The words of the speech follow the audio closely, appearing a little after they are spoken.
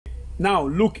Now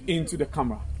look into the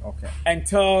camera. Okay. And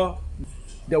tell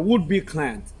the would-be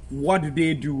client what do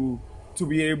they do to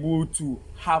be able to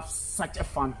have such a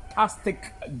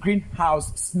fantastic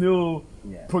greenhouse snail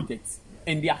project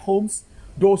in their homes.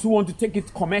 Those who want to take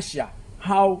it commercial,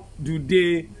 how do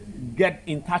they get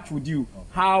in touch with you?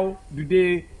 How do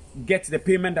they get the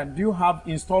payment, and do you have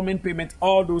installment payment,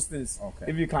 all those things?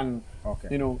 If you can,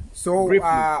 you know. So we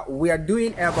are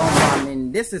doing urban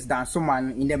farming. This is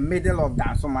Dansoman, in the middle of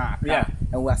Dansoman,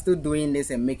 and we are still doing this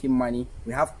and making money.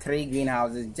 We have 3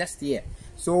 greenhouses just here.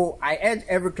 So I urge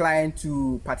every client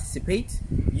to participate.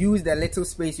 Use the little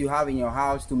space you have in your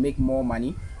house to make more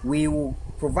money. We will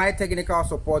provide technical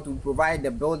support. We provide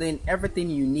the building,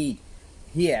 everything you need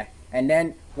here. And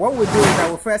then what we do is I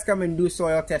will first come and do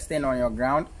soil testing on your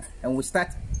ground, and we start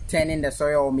turning the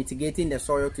soil or mitigating the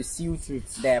soil to suit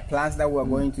the plants that we're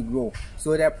going to grow.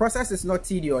 So the process is not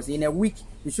tedious. In a week,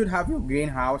 you should have your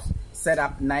greenhouse set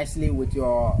up nicely with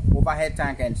your overhead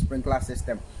tank and sprinkler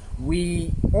system.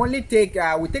 We only take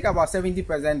about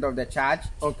 70% of the charge,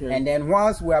 and then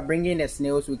once we are bringing the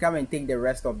snails, we come and take the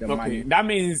rest of the money. That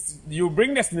means you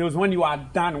bring the snails when you are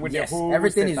done with the whole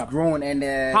everything setup. is grown. And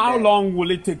how long will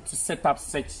it take to set up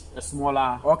such a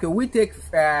smaller? We take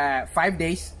 5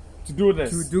 days to do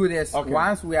this.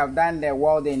 Once we have done the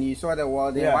welding, you saw the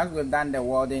welding. Once we've done the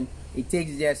welding, it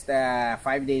takes just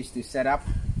 5 days to set up.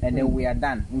 And then we are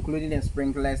done, including the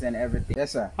sprinklers and everything.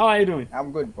 Yes, sir. How are you doing?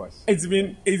 I'm good, boss. It's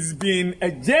been a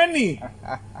journey.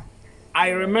 I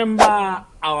remember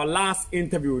our last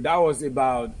interview. That was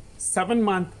about 7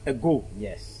 months ago.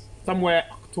 Yes. Somewhere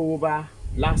October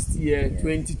last year,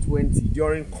 2020,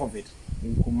 during COVID.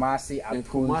 In Kumasi,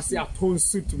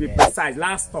 Atonsu, to be precise.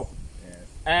 Last stop. Yes.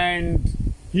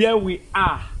 And here we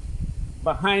are.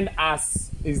 Behind us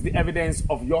is the evidence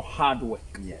of your hard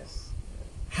work. Yes.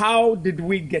 How did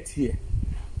we get here?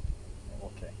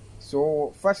 Okay.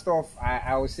 So first off,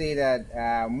 I would say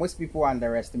that most people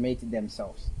underestimate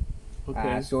themselves.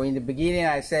 Okay. So in the beginning,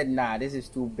 I said, nah, this is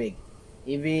too big.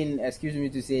 Even, excuse me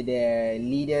to say, the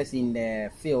leaders in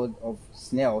the field of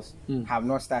snails have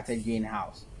not started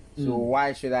greenhouse. So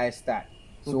why should I start?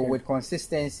 So with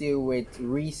consistency, with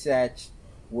research,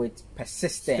 with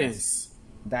persistence,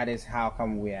 that is how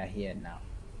come we are here now.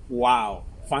 Wow,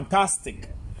 fantastic.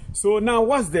 So now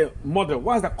what's the model?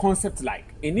 What's the concept like?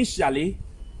 Initially,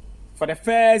 for the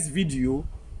first video,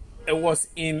 it was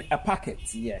in a packet.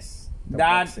 Yes. The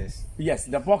boxes. Yes,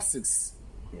 the boxes.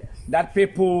 Yes. That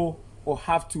people will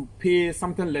have to pay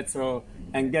something little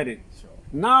and get it. Sure.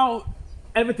 Now,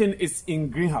 everything is in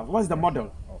greenhouse. What's the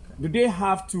model? Okay. Do they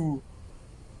have to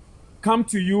come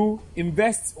to you,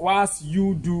 invest whilst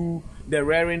you do the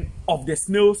rearing of the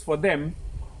snails for them?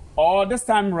 Or this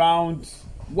time round,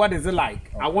 what is it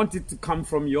like? I want it to come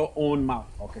from your own mouth.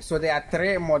 Okay, so there are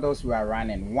 3 models we are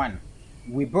running. 1,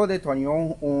 we build it on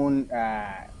your own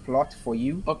plot for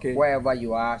you, wherever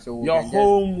you are. So your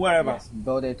home, wherever. Yes,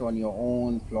 build it on your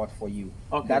own plot for you.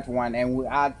 That one, and we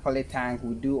add poly tank,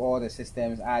 we do all the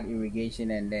systems, add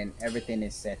irrigation, and then everything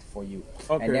is set for you.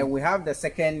 And then we have the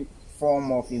second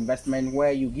form of investment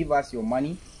where you give us your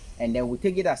money, and then we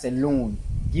take it as a loan,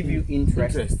 give you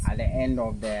interest at the end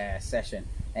of the session.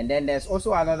 And then there's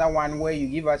also another one where you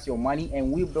give us your money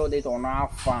and we build it on our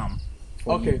farm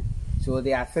for you. So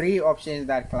there are 3 options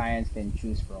that clients can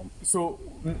choose from. So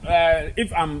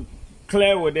if I'm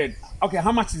clear with it,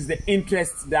 how much is the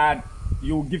interest that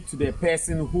you give to the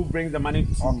person who brings the money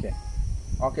to so we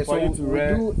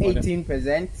do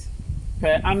 18%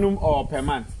 per annum or per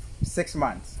month? 6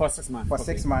 months. For 6 months. For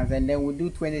 6 months, and then we do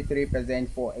 23%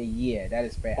 for a year. That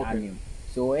is per annum.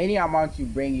 So any amount you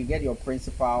bring, you get your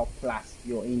principal plus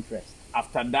your interest.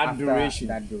 After that duration.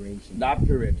 That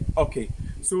period. Okay.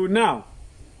 So now,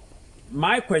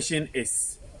 my question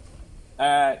is,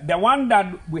 the one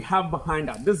that we have behind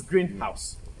us, this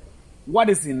greenhouse, what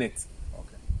is in it?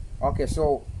 Okay,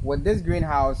 so with this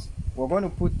greenhouse, we're going to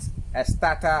put a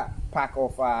starter pack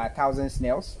of 1,000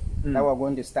 snails that we're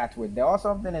going to start with. The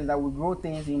awesome thing is that we grow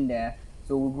things in there.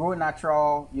 So we grow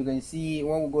natural. You can see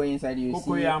when we go inside, you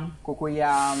see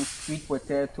cocoyam, sweet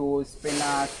potatoes,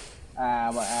 spinach,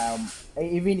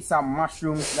 even some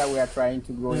mushrooms that we are trying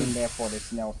to grow in there for the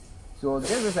snails. So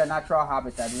this is a natural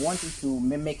habitat. We want it to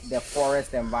mimic the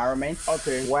forest environment,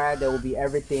 where there will be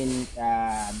everything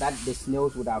that the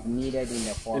snails would have needed in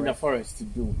the forest to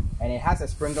do. And it has a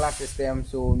sprinkler system,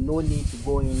 so no need to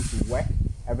go into work.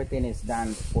 Everything is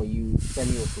done for you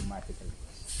semi-automatically.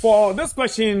 For this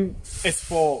question is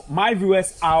for my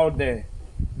viewers out there,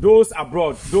 those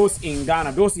abroad, those in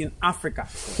Ghana, those in Africa,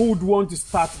 who would want to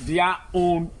start their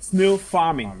own snail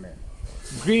farming,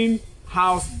 greenhouse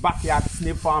greenhouse backyard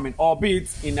snail farming,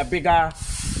 albeit in a bigger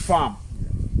farm.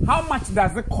 How much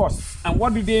does it cost, and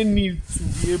what do they need to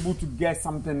be able to get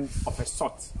something of a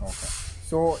sort? Okay.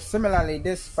 So similarly,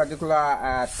 this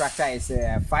particular tractor is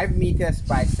 5 meters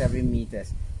by 7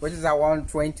 meters, which is around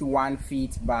 21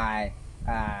 feet by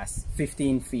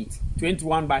 15 feet.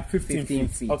 21 by 15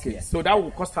 feet. Okay, yes. So that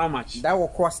will cost how much? That will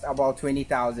cost about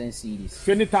 20,000 cedis.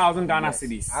 20,000 Ghana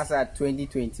cedis. As at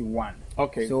 2021.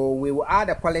 Okay. So we will add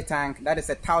a poly tank. That is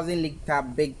a 1,000-liter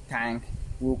big tank.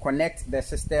 We will connect the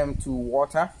system to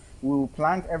water. We will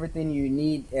plant everything you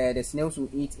need. The snails will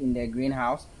eat in the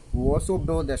greenhouse. We will also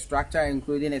build the structure,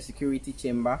 including a security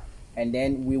chamber, and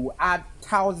then we will add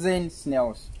 1,000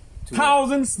 snails.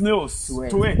 1,000 snails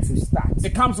to it. To start.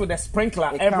 It comes with a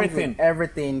sprinkler, everything. Comes with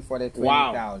everything for the 20,000.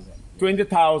 Wow.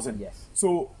 20,000. Yes.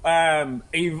 So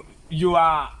if you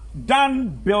are done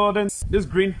building this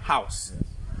greenhouse, yes,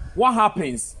 what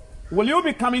happens? Will you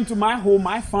be coming to my home,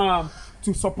 my farm,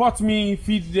 to support me,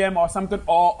 feed them or something,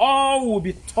 or all will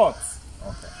be taught?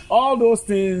 Okay. All those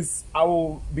things I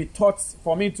will be taught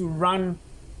for me to run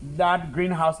that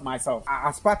greenhouse myself.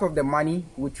 As part of the money,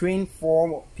 we train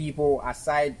 4 people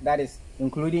aside, that is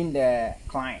including the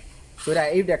client, so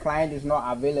that if the client is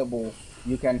not available,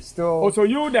 you can still... Oh, so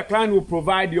you, the client, will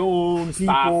provide your own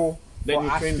people, then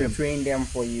you train them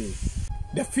for you.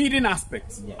 The feeding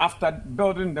aspect, yes, after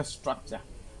building the structure,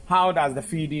 how does the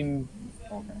feeding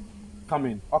come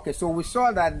in? Okay, so we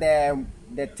saw that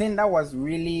the thing that was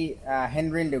really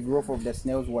hindering the growth of the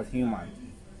snails was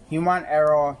human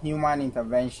error, human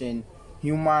intervention,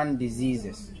 human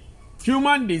diseases.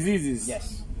 Human diseases?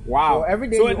 Yes. Wow. So every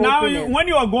day. So now when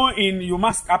you are going in, you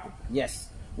mask up? Yes.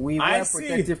 We wear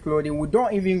protective clothing. We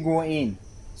don't even go in.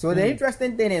 So the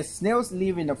interesting thing is snails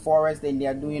live in the forest and they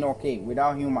are doing okay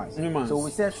without humans. So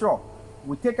we said, sure,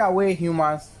 we take away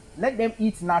humans, let them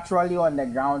eat naturally on the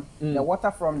ground. The water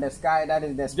from the sky, that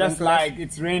is the sprinklers. Just like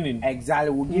it's raining. Exactly.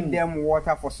 We'll give them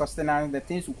water for sustenance. The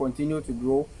things will continue to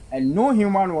grow. And no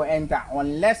human will enter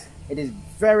unless it is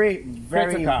very,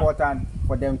 very important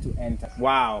for them to enter.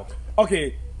 Wow.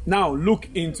 Okay. Now look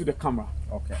into the camera.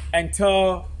 Okay. And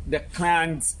tell the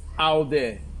clients out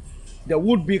there, the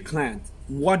would-be client,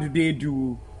 what do they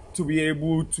do to be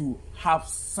able to have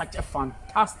such a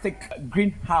fantastic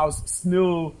greenhouse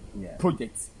snail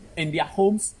project in their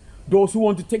homes? Those who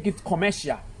want to take it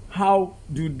commercial, how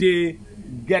do they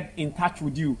get in touch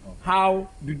with you? How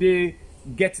do they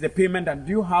get the payment, and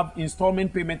do you have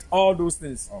installment payment, all those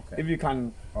things? If you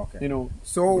can, you know.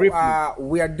 So we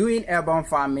are doing urban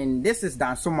farming. This is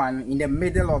Dansoman, in the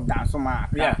middle of Dansoma,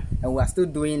 and we are still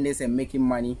doing this and making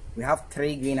money. We have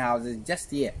 3 greenhouses just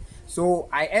here. So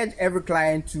I urge every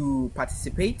client to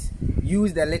participate.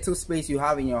 Use the little space you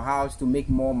have in your house to make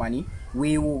more money.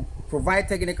 We will provide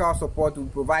technical support. We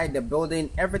provide the building,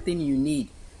 everything you need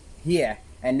here.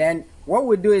 And then what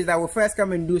we do is that we first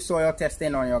come and do soil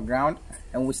testing on your ground,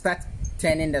 and we start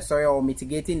turning the soil or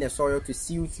mitigating the soil to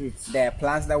suit the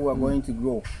plants that we're going to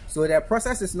grow. So the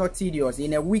process is not tedious.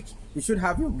 In a week, you should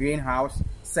have your greenhouse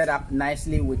set up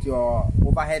nicely with your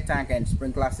overhead tank and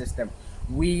sprinkler system.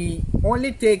 We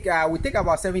only take about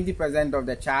 70% of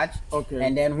the charge,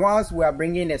 and then once we are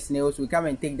bringing the snails, we come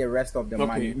and take the rest of the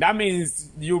money. That means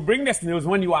you bring the snails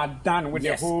when you are done with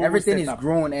the whole everything setup. Is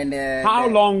grown. And how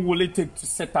long will it take to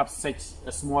set up such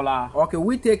a smaller?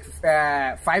 We take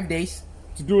 5 days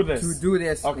to do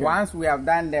this. Once we have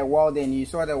done the welding, you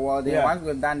saw the welding. Once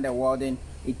we've done the welding,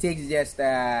 it takes just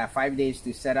 5 days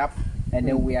to set up, and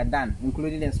then we are done,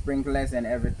 including the sprinklers and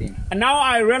everything. And now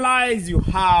I realize you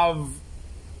have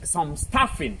some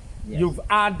staffing. You've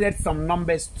added some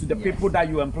numbers to the people that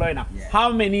you employ now.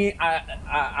 How many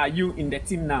are you in the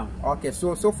team now?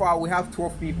 So far we have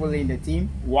 12 people in the team.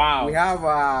 Wow. We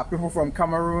have people from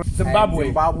Cameroon,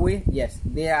 Zimbabwe. Yes,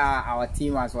 they are our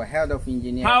team as well, head of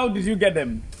engineering. How did you get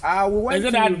them? Is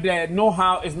it that the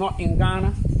know-how is not in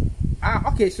Ghana?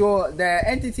 So the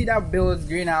entity that builds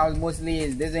greenhouse mostly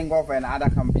is Dizengoff and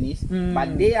other companies,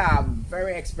 but they are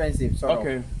very expensive,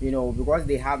 because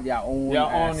they have their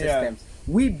own systems.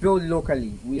 We build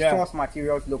locally. We source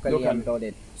materials locally and build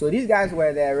it. So these guys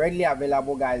were the readily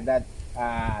available guys that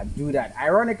do that.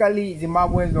 Ironically,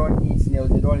 Zimbabweans don't eat snails.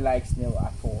 They don't like snail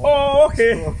at all. Oh,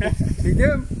 okay.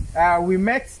 So, we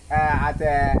met at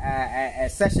a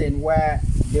session where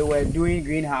they were doing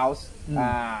greenhouse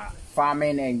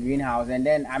farming and greenhouse, and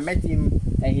then I met him,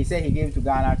 and he said he came to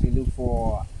Ghana to look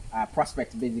for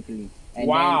prospects, basically. And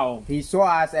then he saw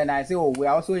us, and I said, we're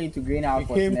also into greenhouse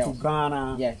for snails. He came to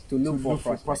Ghana, to look for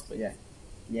prospects.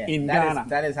 In Ghana.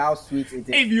 That is how sweet it is.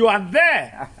 If you are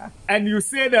there and you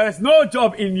say there is no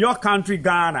job in your country,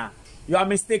 Ghana, you are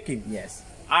mistaken. Yes.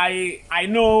 I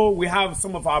know we have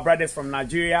some of our brothers from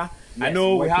Nigeria. Yes, I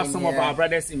know we have some of our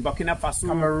brothers in Burkina Faso.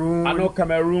 Cameroon. I know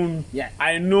Cameroon. Yeah.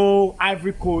 I know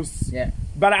Ivory Coast. Yeah.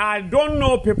 But I don't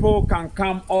know people can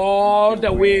come all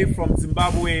the way from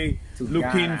Zimbabwe to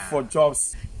looking Ghana for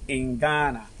jobs in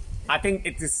Ghana. I think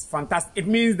it is fantastic. It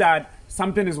means that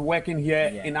something is working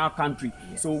here in our country.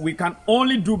 Yes. So we can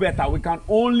only do better. We can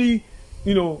only,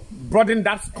 you know, broaden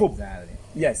that scope. Exactly.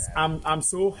 Yes, I'm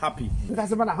so happy.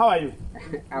 How are you?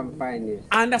 I'm fine. Yes.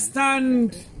 I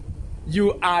understand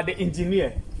you are the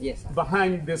engineer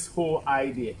behind this whole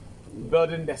idea,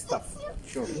 building the stuff.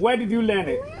 Sure. Where did you learn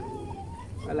it?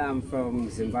 Well, I'm from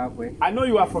Zimbabwe. I know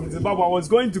you are from Zimbabwe. I was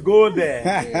going to go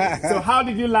there. So how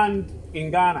did you land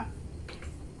in Ghana?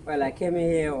 Well, I came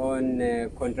here on a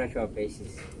contractual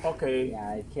basis. Okay. Yeah,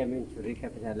 I came in to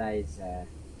recapitalize a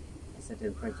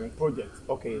certain project.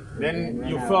 Okay. Then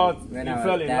you fell in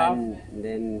love.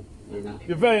 Then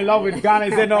you fell in love with Ghana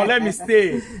and said, "No, let me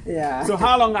stay." Yeah. So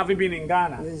how long have you been in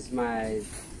Ghana? This is my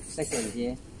second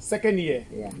year. Second year.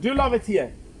 Yeah. Do you love it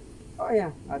here? Oh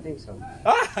yeah, I think so.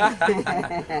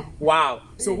 Wow.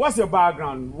 So what's your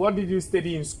background? What did you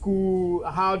study in school?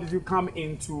 How did you come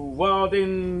into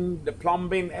welding, the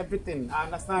plumbing, everything? I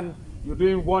understand you're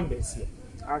doing wonders here.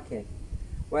 Okay.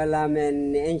 Well, I'm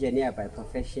an engineer by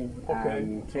profession. Okay.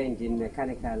 I'm trained in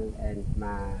mechanical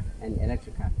and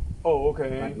electrical. Oh,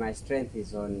 okay. But my strength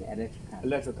is on electrical.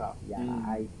 Electrical. Yeah,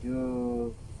 I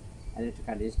do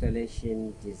electrical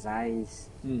installation, designs,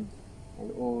 and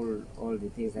all the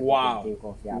things that you can think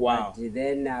of. Yeah. Wow. But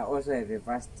then I also have a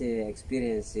vast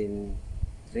experience in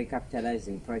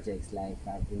recapitalizing projects. Like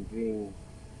I've been doing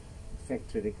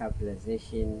factory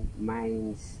recapitalization,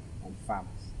 mines, and farms.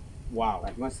 Wow.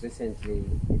 But most recently,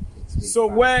 it's been So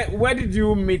farms. where did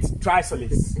you meet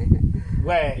Trisolis?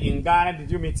 Where in Ghana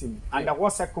did you meet him? Under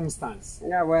what circumstance?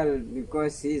 Yeah, well,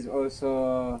 because he's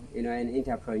also, you know, an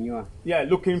entrepreneur. Yeah,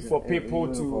 looking for people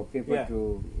to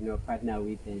you know, partner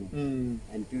with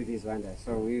and do these wonders.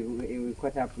 So we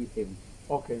caught up with him.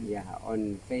 Okay. Yeah,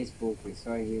 on Facebook we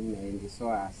saw him and he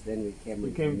saw us. Then we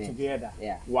came together.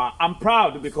 Yeah. Wow, I'm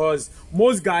proud because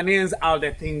most Ghanaians out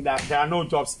there think that there are no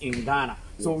jobs in Ghana.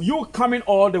 So you coming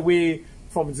all the way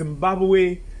from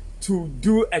Zimbabwe to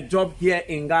do a job here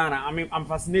in Ghana. I mean, I'm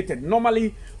fascinated.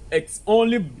 Normally, it's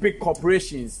only big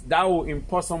corporations that will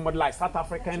import somebody like South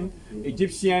African,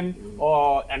 Egyptian,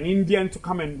 or an Indian to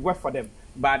come and work for them.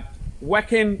 But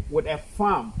working with a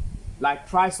firm like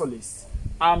Trisolis,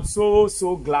 I'm so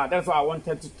glad. That's why I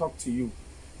wanted to talk to you.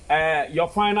 Your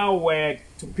final word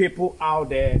to people out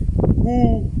there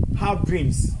who have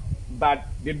dreams, but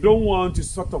they don't want to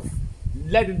sort of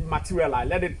let it materialize,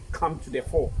 let it come to the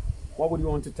fore. What would you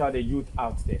want to tell the youth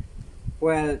out there?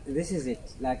 Well, this is it.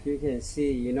 Like you can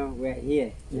see, you know, we're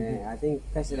here. I think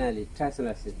personally,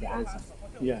 Trisolis is the answer.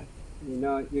 Yeah. You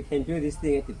know, you can do this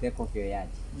thing at the back of your yard.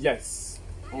 Yes.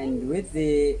 And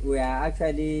we are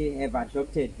actually have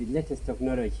adopted the latest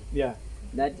technology. Yeah.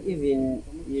 That even,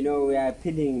 you know, we are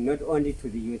appealing not only to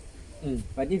the youth,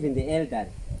 but even the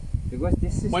elderly. Because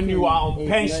this system when you are on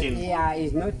pension,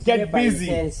 is not get busy.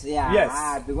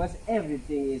 Yes. Because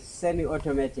everything is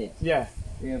semi-automated. Yeah.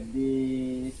 We have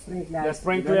the sprinklers. The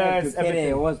sprinklers, to carry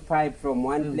a hose pipe from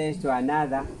one place to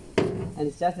another, and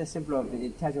it's just a simple of the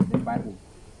touch of the button.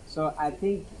 So I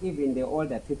think even the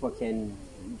older people can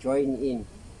join in,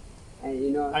 and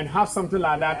you know, and have something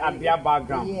like that at their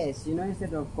background. Yes, you know,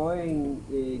 instead of going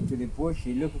to the bush,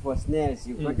 you look for snails.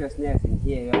 You've got your snails in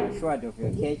here. You are assured of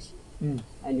your catch.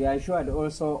 And you are assured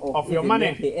also of your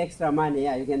money. The extra money.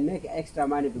 Yeah, you can make extra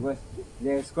money because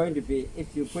there's going to be,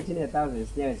 if you put in 1,000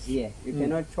 snails here, you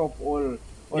cannot chop all of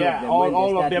them.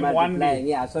 All of them one day.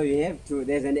 Yeah, so you have to.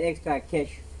 There's an extra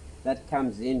cash that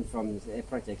comes in from a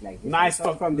project like this. Nice,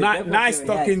 nice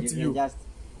talking to you. Just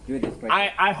do this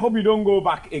project. I hope you don't go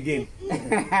back again.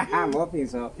 I'm hoping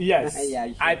so. Yes. Yeah,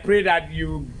 sure. I pray that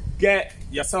you get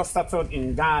yourself settled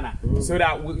in Ghana so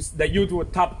that the youth will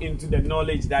tap into the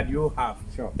knowledge that you have.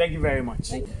 Sure. Thank you very much.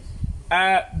 Thank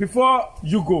you. Before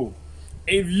you go,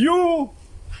 if you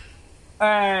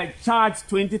charge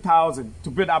 20,000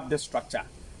 to build up the structure,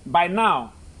 by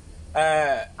now,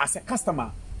 as a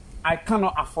customer, I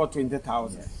cannot afford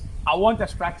 20,000. Yes. I want a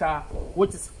structure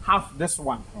which is half this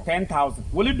one, 10,000.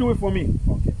 Will you do it for me?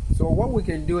 Okay. So what we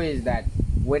can do is that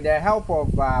with the help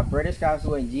of British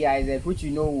Council and GIZ, which you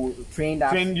know trained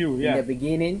us in the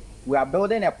beginning, we are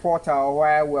building a portal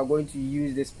where we are going to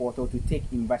use this portal to take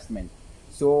investment.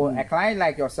 So a client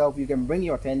like yourself, you can bring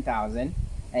your 10,000,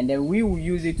 and then we will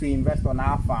use it to invest on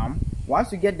our farm.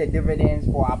 Once you get the dividends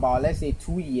for about, let's say,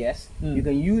 2 years, you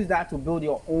can use that to build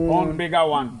your own bigger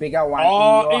one. Bigger one.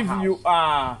 Or if you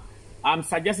are I'm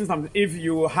suggesting something. If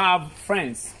you have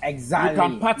friends, exactly, you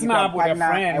can partner up with a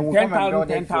friend, 10,000,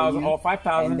 10,000, or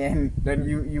 5,000, and then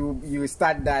you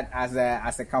start that as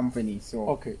a company. So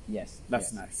okay, yes,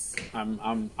 that's yes.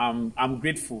 nice. I'm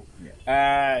grateful.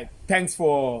 Yeah. Thanks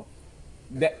for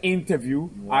the interview.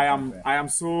 I am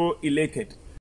so elated.